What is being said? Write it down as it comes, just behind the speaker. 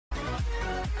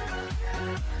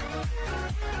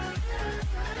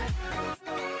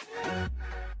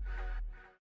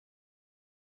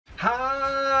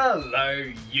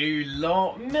Hello you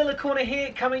lot, Miller Corner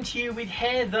here, coming to you with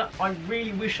hair that I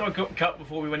really wish I got cut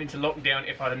before we went into lockdown.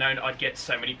 If I'd have known I'd get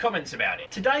so many comments about it.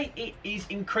 Today it is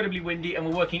incredibly windy and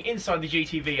we're working inside the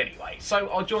GTV anyway, so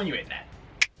I'll join you in there.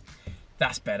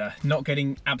 That's better. Not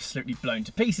getting absolutely blown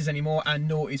to pieces anymore, and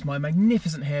nor is my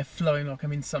magnificent hair flowing like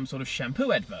I'm in some sort of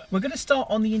shampoo advert. We're going to start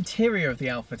on the interior of the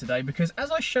Alfa today because,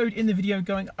 as I showed in the video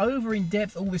going over in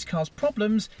depth all this car's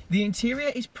problems, the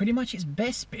interior is pretty much its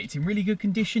best bit. In really good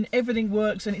condition, everything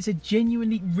works, and it's a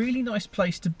genuinely really nice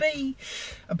place to be,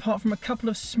 apart from a couple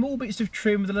of small bits of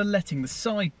trim that are letting the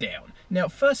side down. Now,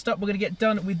 first up, we're going to get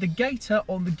done with the gaiter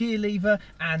on the gear lever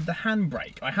and the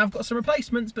handbrake. I have got some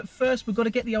replacements, but first we've got to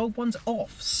get the old ones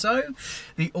off. So,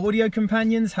 the audio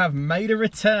companions have made a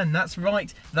return. That's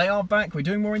right, they are back. We're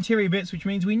doing more interior bits, which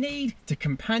means we need to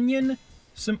companion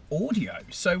some audio.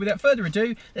 So without further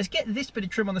ado, let's get this bit of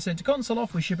trim on the centre console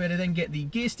off. We should be able to then get the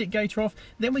gear stick gaiter off,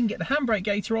 then we can get the handbrake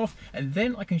gaiter off, and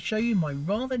then I can show you my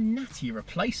rather natty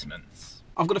replacements.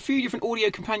 I've got a few different audio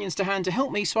companions to hand to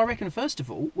help me, so I reckon first of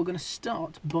all we're going to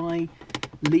start by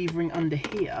levering under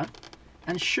here,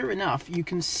 and sure enough you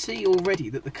can see already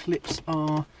that the clips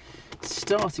are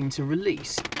starting to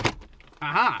release.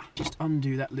 Aha! Just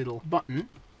undo that little button,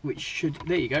 which should,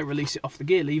 there you go, release it off the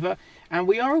gear lever, and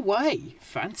we are away.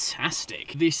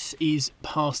 Fantastic. This is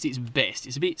past its best.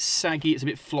 It's a bit saggy, it's a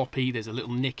bit floppy, there's a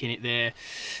little nick in it there,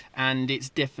 and it's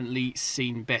definitely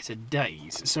seen better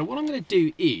days. So what I'm going to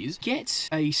do is get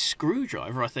a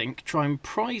screwdriver, I think, try and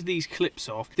prise these clips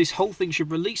off. This whole thing should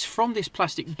release from this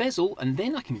plastic bezel, and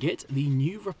then I can get the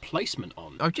new replacement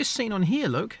on. I've just seen on here,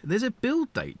 look, there's a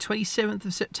build date, 27th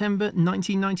of September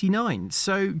 1999.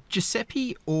 So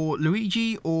Giuseppe or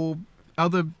Luigi or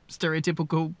other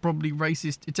stereotypical, probably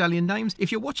racist Italian names.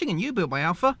 If you're watching and you built my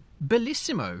Alfa,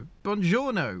 bellissimo,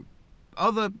 buongiorno,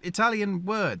 other Italian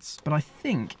words. But I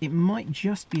think it might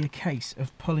just be a case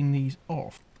of pulling these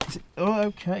off. Oh,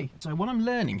 okay. So what I'm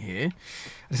learning here,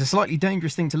 it's a slightly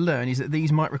dangerous thing to learn, is that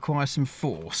these might require some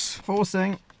force.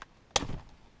 Forcing.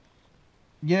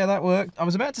 Yeah, that worked. I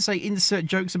was about to say insert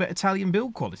jokes about Italian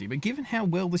build quality, but given how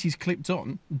well this is clipped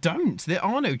on, don't. There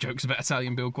are no jokes about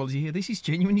Italian build quality here. This is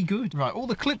genuinely good. Right, all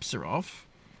the clips are off.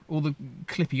 All the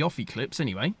clippy-offy clips,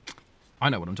 anyway. I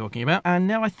know what I'm talking about. And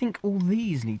now I think all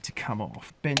these need to come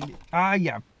off. Bend it. Ah,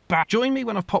 yeah. Back. Join me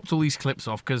when I've popped all these clips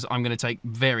off, because I'm going to take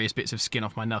various bits of skin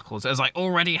off my knuckles, as I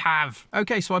already have.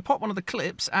 Okay, so I popped one of the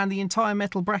clips, and the entire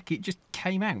metal bracket just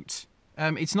came out.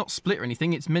 It's not split or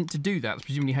anything, it's meant to do that. That's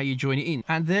presumably how you join it in.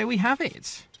 And there we have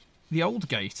it. The old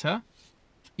gaiter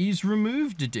is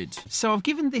removed. So I've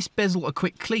given this bezel a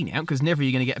quick clean out, because never are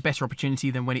you going to get a better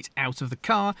opportunity than when it's out of the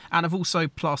car. And I've also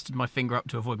plastered my finger up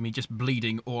to avoid me just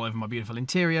bleeding all over my beautiful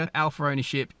interior. Alfa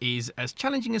ownership is as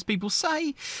challenging as people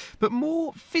say, but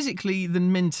more physically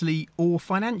than mentally or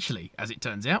financially, as it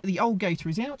turns out. The old gaiter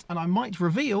is out, and I might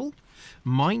reveal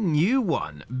my new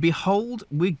one. Behold,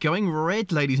 we're going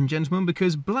red, ladies and gentlemen,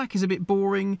 because black is a bit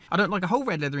boring. I don't like a whole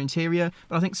red leather interior,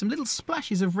 but I think some little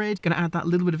splashes of red going to add that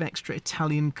little bit of extra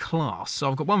Italian class. So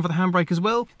I've got one for the handbrake as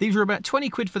well. These are about 20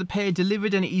 quid for the pair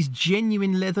delivered, and it is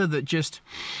genuine leather that just,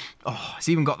 oh, it's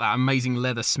even got that amazing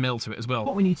leather smell to it as well.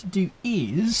 What we need to do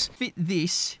is fit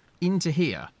this into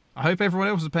here. I hope everyone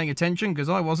else was paying attention, because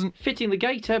I wasn't. Fitting the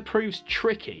gaiter proves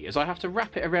tricky, as I have to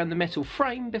wrap it around the metal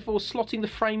frame before slotting the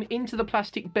frame into the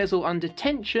plastic bezel under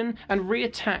tension and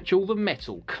reattach all the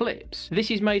metal clips.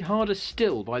 This is made harder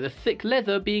still by the thick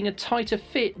leather being a tighter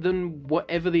fit than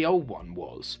whatever the old one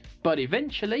was. But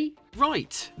eventually...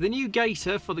 Right, the new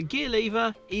gaiter for the gear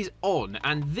lever is on,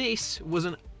 and this was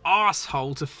an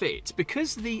arsehole to fit,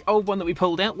 because the old one that we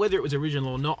pulled out, whether it was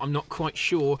original or not, I'm not quite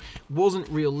sure, wasn't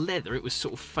real leather. It was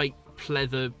sort of fake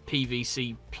pleather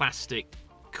PVC plastic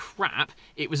crap.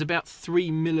 It was about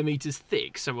 3mm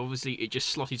thick, so obviously it just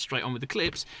slotted straight on with the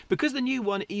clips. Because the new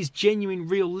one is genuine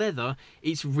real leather,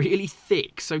 it's really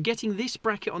thick, so getting this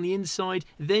bracket on the inside,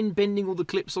 then bending all the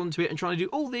clips onto it and trying to do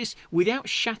all this without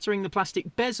shattering the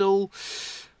plastic bezel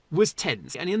was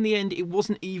tense, and in the end it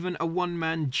wasn't even a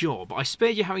one-man job. I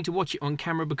spared you having to watch it on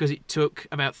camera because it took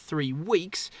about 3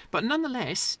 weeks, but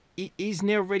nonetheless it is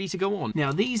now ready to go on.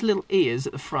 Now these little ears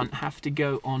at the front have to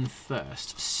go on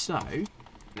first, so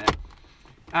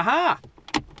aha,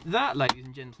 that, ladies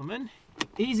and gentlemen,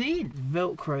 is in.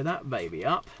 Velcro that baby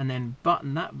up and then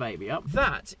button that baby up.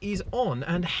 That is on,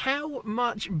 and how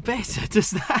much better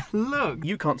does that look?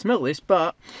 You can't smell this,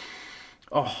 but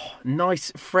oh,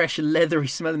 nice, fresh, leathery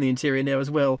smell in the interior now as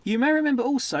well. You may remember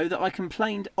also that I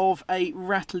complained of a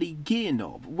rattly gear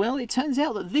knob. Well, it turns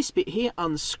out that this bit here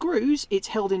unscrews. It's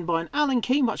held in by an Allen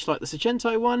key, much like the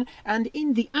Seicento one, and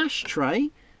in the ashtray,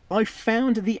 I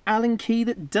found the Allen key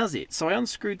that does it. So I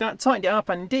unscrewed that, tightened it up,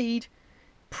 and indeed,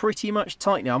 pretty much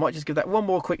tight now. I might just give that one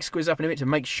more quick squeeze up in a minute to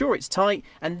make sure it's tight,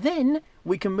 and then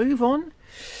we can move on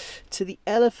to the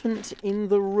elephant in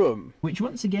the room, which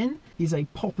once again is a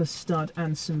popper stud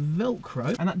and some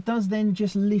Velcro, and that does then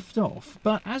just lift off.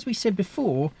 But as we said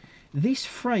before, this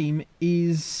frame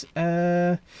is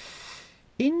in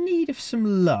need of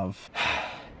some love.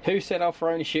 Who said Alfa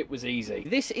ownership was easy?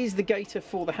 This is the gaiter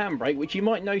for the handbrake, which you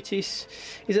might notice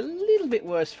is a little bit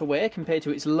worse for wear compared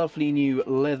to its lovely new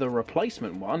leather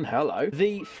replacement one. Hello.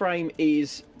 The frame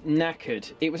is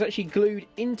knackered. It was actually glued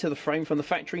into the frame from the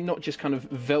factory, not just kind of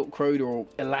velcroed or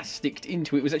elasticed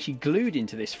into it. It was actually glued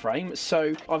into this frame,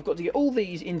 so I've got to get all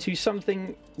these into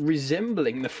something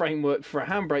resembling the framework for a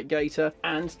handbrake gaiter,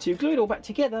 and to glue it all back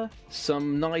together,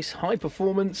 some nice high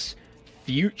performance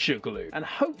future glue, and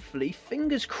hopefully,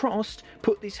 fingers crossed,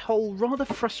 put this whole rather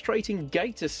frustrating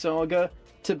gaiter saga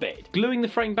to bed. Gluing the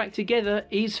frame back together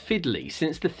is fiddly,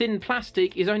 since the thin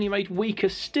plastic is only made weaker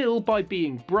still by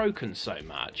being broken so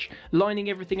much. Lining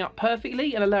everything up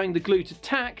perfectly and allowing the glue to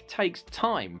tack takes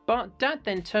time, but Dad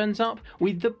then turns up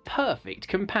with the perfect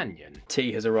companion.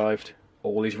 Tea has arrived.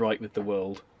 All is right with the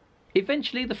world.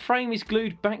 Eventually the frame is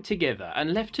glued back together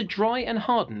and left to dry and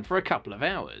harden for a couple of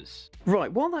hours.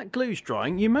 Right, while that glue's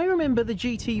drying, you may remember the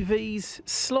GTV's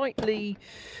slightly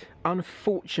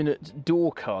unfortunate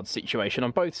door card situation.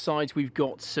 On both sides we've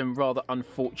got some rather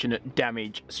unfortunate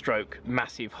damage stroke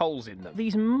massive holes in them.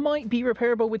 These might be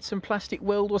repairable with some plastic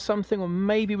weld or something, or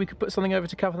maybe we could put something over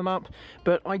to cover them up,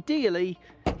 but ideally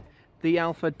the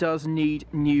Alfa does need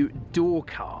new door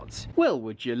cards. Well,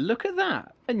 would you look at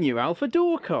that? A new Alfa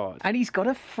door card. And he's got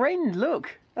a friend,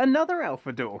 look. Another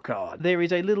Alfa door card. There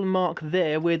is a little mark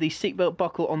there where the seatbelt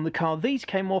buckle on the car these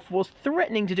came off was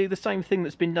threatening to do the same thing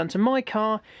that's been done to my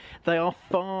car. They are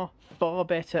far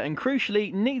better, and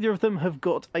crucially, neither of them have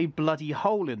got a bloody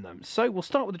hole in them. So we'll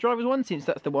start with the driver's one, since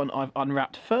that's the one I've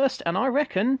unwrapped first, and I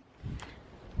reckon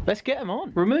let's get them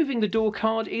on. Removing the door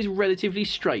card is relatively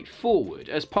straightforward,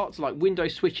 as parts like window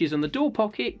switches and the door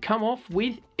pocket come off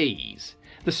with ease.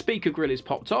 The speaker grill is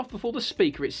popped off before the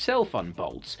speaker itself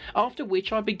unbolts, after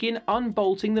which I begin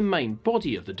unbolting the main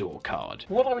body of the door card.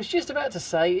 What I was just about to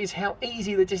say is how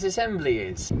easy the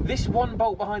disassembly is. This one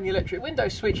bolt behind the electric window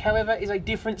switch, however, is a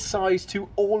different size to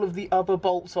all of the other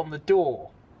bolts on the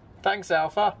door. Thanks,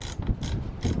 Alfa.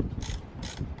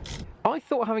 I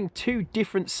thought having two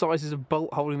different sizes of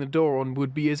bolt holding the door on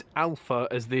would be as Alfa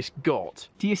as this got.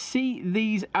 Do you see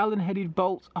these Allen-headed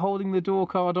bolts holding the door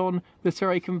card on that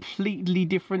are a completely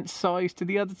different size to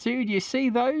the other two? Do you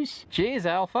see those? Cheers,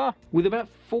 Alfa! With about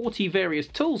 40 various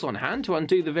tools on hand to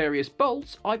undo the various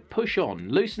bolts, I push on,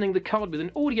 loosening the card with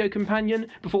an audio companion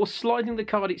before sliding the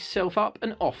card itself up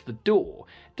and off the door.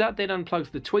 Dad then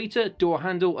unplugs the tweeter, door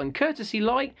handle and courtesy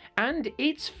light, and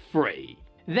it's free.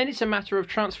 Then it's a matter of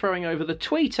transferring over the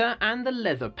tweeter and the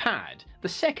leather pad. The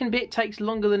second bit takes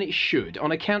longer than it should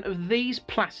on account of these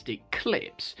plastic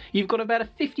clips. You've got about a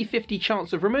 50-50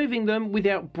 chance of removing them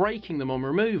without breaking them on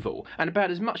removal, and about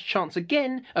as much chance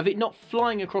again of it not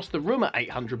flying across the room at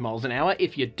 800 miles an hour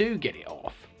if you do get it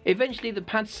off. Eventually the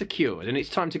pad's secured and it's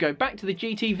time to go back to the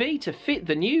GTV to fit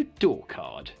the new door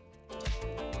card.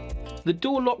 The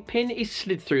door lock pin is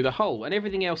slid through the hole and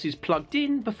everything else is plugged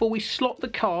in before we slot the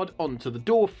card onto the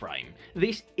door frame.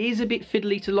 This is a bit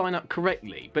fiddly to line up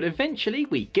correctly, but eventually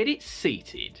we get it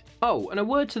seated. Oh, and a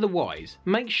word to the wise,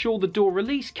 make sure the door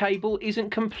release cable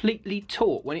isn't completely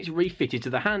taut when it's refitted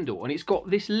to the handle and it's got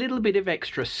this little bit of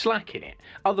extra slack in it.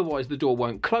 Otherwise the door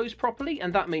won't close properly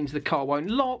and that means the car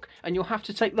won't lock and you'll have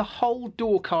to take the whole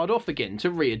door card off again to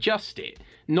readjust it.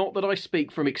 Not that I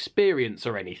speak from experience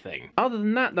or anything. Other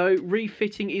than that though,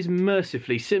 refitting is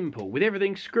mercifully simple, with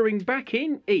everything screwing back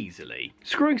in easily.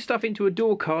 Screwing stuff into a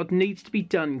door card needs to be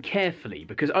done carefully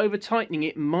because over tightening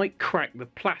it might crack the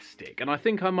plastic, and I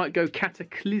think I might go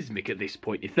cataclysmic at this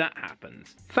point if that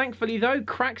happens. Thankfully though,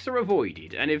 cracks are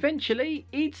avoided and eventually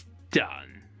it's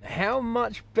done. How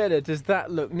much better does that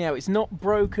look now? It's not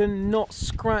broken, not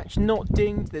scratched, not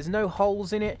dinged, there's no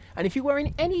holes in it. And if you were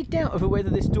in any doubt over whether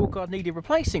this door card needed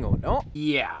replacing or not,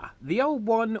 yeah, the old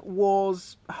one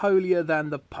was holier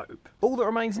than the Pope. All that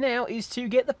remains now is to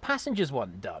get the passenger's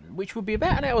one done, which would be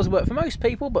about an hour's work for most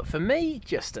people, but for me,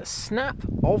 just a snap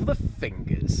of the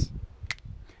fingers.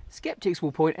 Skeptics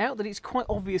will point out that it's quite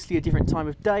obviously a different time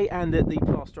of day and that the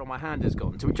plaster on my hand has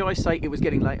gone, to which I say it was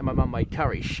getting late and my mum made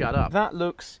curry. Shut up. That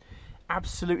looks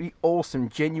absolutely awesome,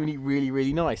 genuinely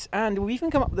really nice. And we've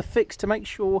even come up with a fix to make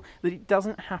sure that it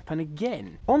doesn't happen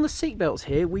again. On the seatbelts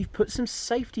here, we've put some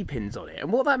safety pins on it,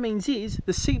 and what that means is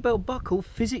the seatbelt buckle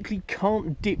physically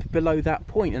can't dip below that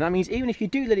point, and that means even if you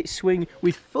do let it swing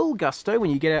with full gusto when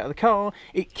you get out of the car,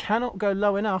 it cannot go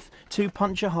low enough to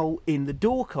punch a hole in the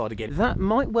door card again. That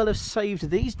might well have saved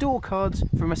these door cards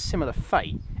from a similar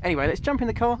fate. Anyway, let's jump in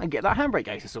the car and get that handbrake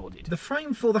gaiter sorted. The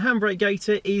frame for the handbrake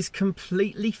gaiter is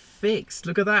completely fixed.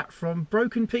 Look at that, from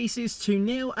broken pieces to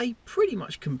now a pretty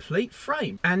much complete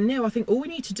frame. And now I think all we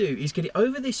need to do is get it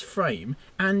over this frame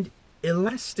and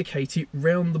elasticate it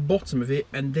round the bottom of it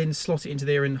and then slot it into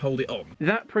there and hold it on.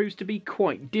 That proves to be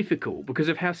quite difficult because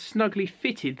of how snugly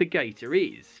fitted the gaiter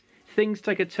is. Things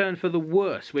take a turn for the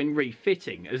worse when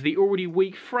refitting, as the already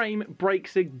weak frame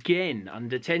breaks again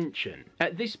under tension.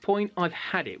 At this point, I've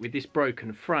had it with this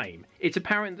broken frame. It's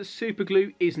apparent the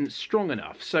superglue isn't strong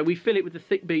enough, so we fill it with a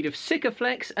thick bead of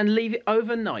Sikaflex and leave it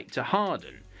overnight to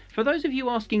harden. For those of you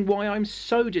asking why I'm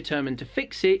so determined to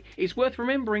fix it, it's worth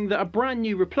remembering that a brand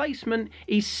new replacement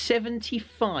is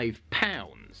 £75.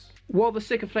 While the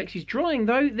Sikaflex is drying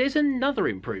though, there's another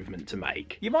improvement to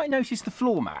make. You might notice the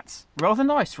floor mats. Rather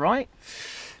nice, right?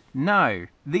 No,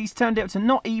 these turned out to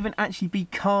not even actually be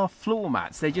car floor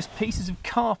mats. They're just pieces of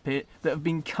carpet that have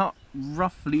been cut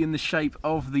roughly in the shape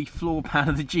of the floor pan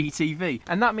of the GTV.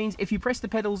 And that means if you press the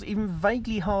pedals even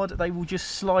vaguely hard, they will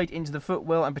just slide into the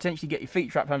footwell and potentially get your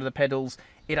feet trapped under the pedals.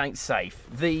 It ain't safe.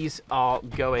 These are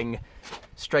going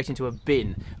straight into a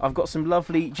bin. I've got some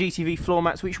lovely GTV floor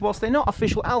mats, which whilst they're not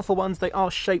official Alfa ones, they are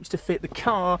shaped to fit the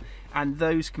car, and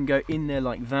those can go in there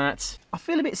like that. I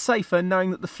feel a bit safer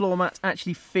knowing that the floor mat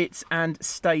actually fits and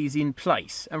stays in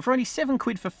place. And for only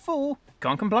 £7 for 4,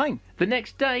 can't complain. The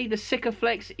next day, the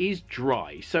Sikaflex is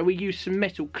dry, so we use some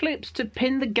metal clips to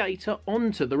pin the gaiter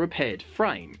onto the repaired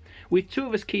frame, with two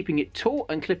of us keeping it taut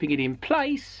and clipping it in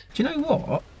place. Do you know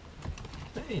what?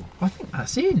 I think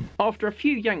that's in. After a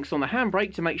few yanks on the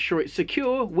handbrake to make sure it's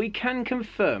secure, we can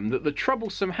confirm that the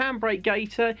troublesome handbrake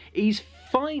gaiter is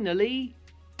finally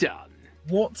done.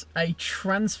 What a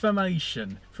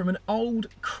transformation from an old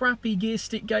crappy gear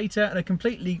stick gaiter and a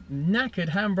completely knackered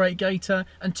handbrake gaiter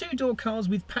and two door cars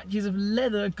with patches of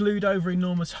leather glued over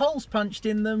enormous holes punched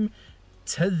in them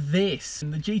to this.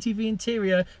 And the GTV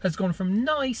interior has gone from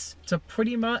nice to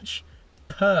pretty much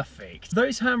perfect.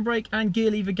 Those handbrake and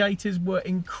gear lever gaiters were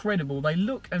incredible. They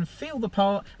look and feel the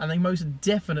part, and they most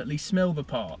definitely smell the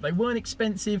part. They weren't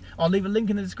expensive. I'll leave a link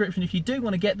in the description if you do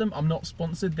want to get them. I'm not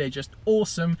sponsored, they're just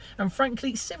awesome. And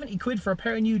frankly, £70 for a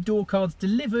pair of new door cards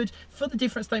delivered for the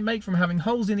difference they make from having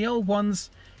holes in the old ones.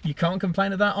 You can't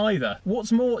complain of that either.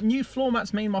 What's more, new floor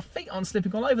mats mean my feet aren't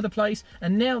slipping all over the place,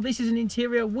 and now this is an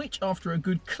interior which, after a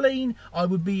good clean, I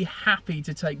would be happy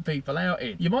to take people out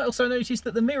in. You might also notice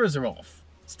that the mirrors are off.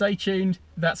 Stay tuned,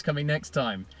 that's coming next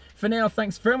time. For now,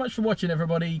 thanks very much for watching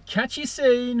everybody, catch you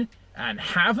soon, and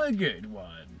have a good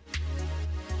one.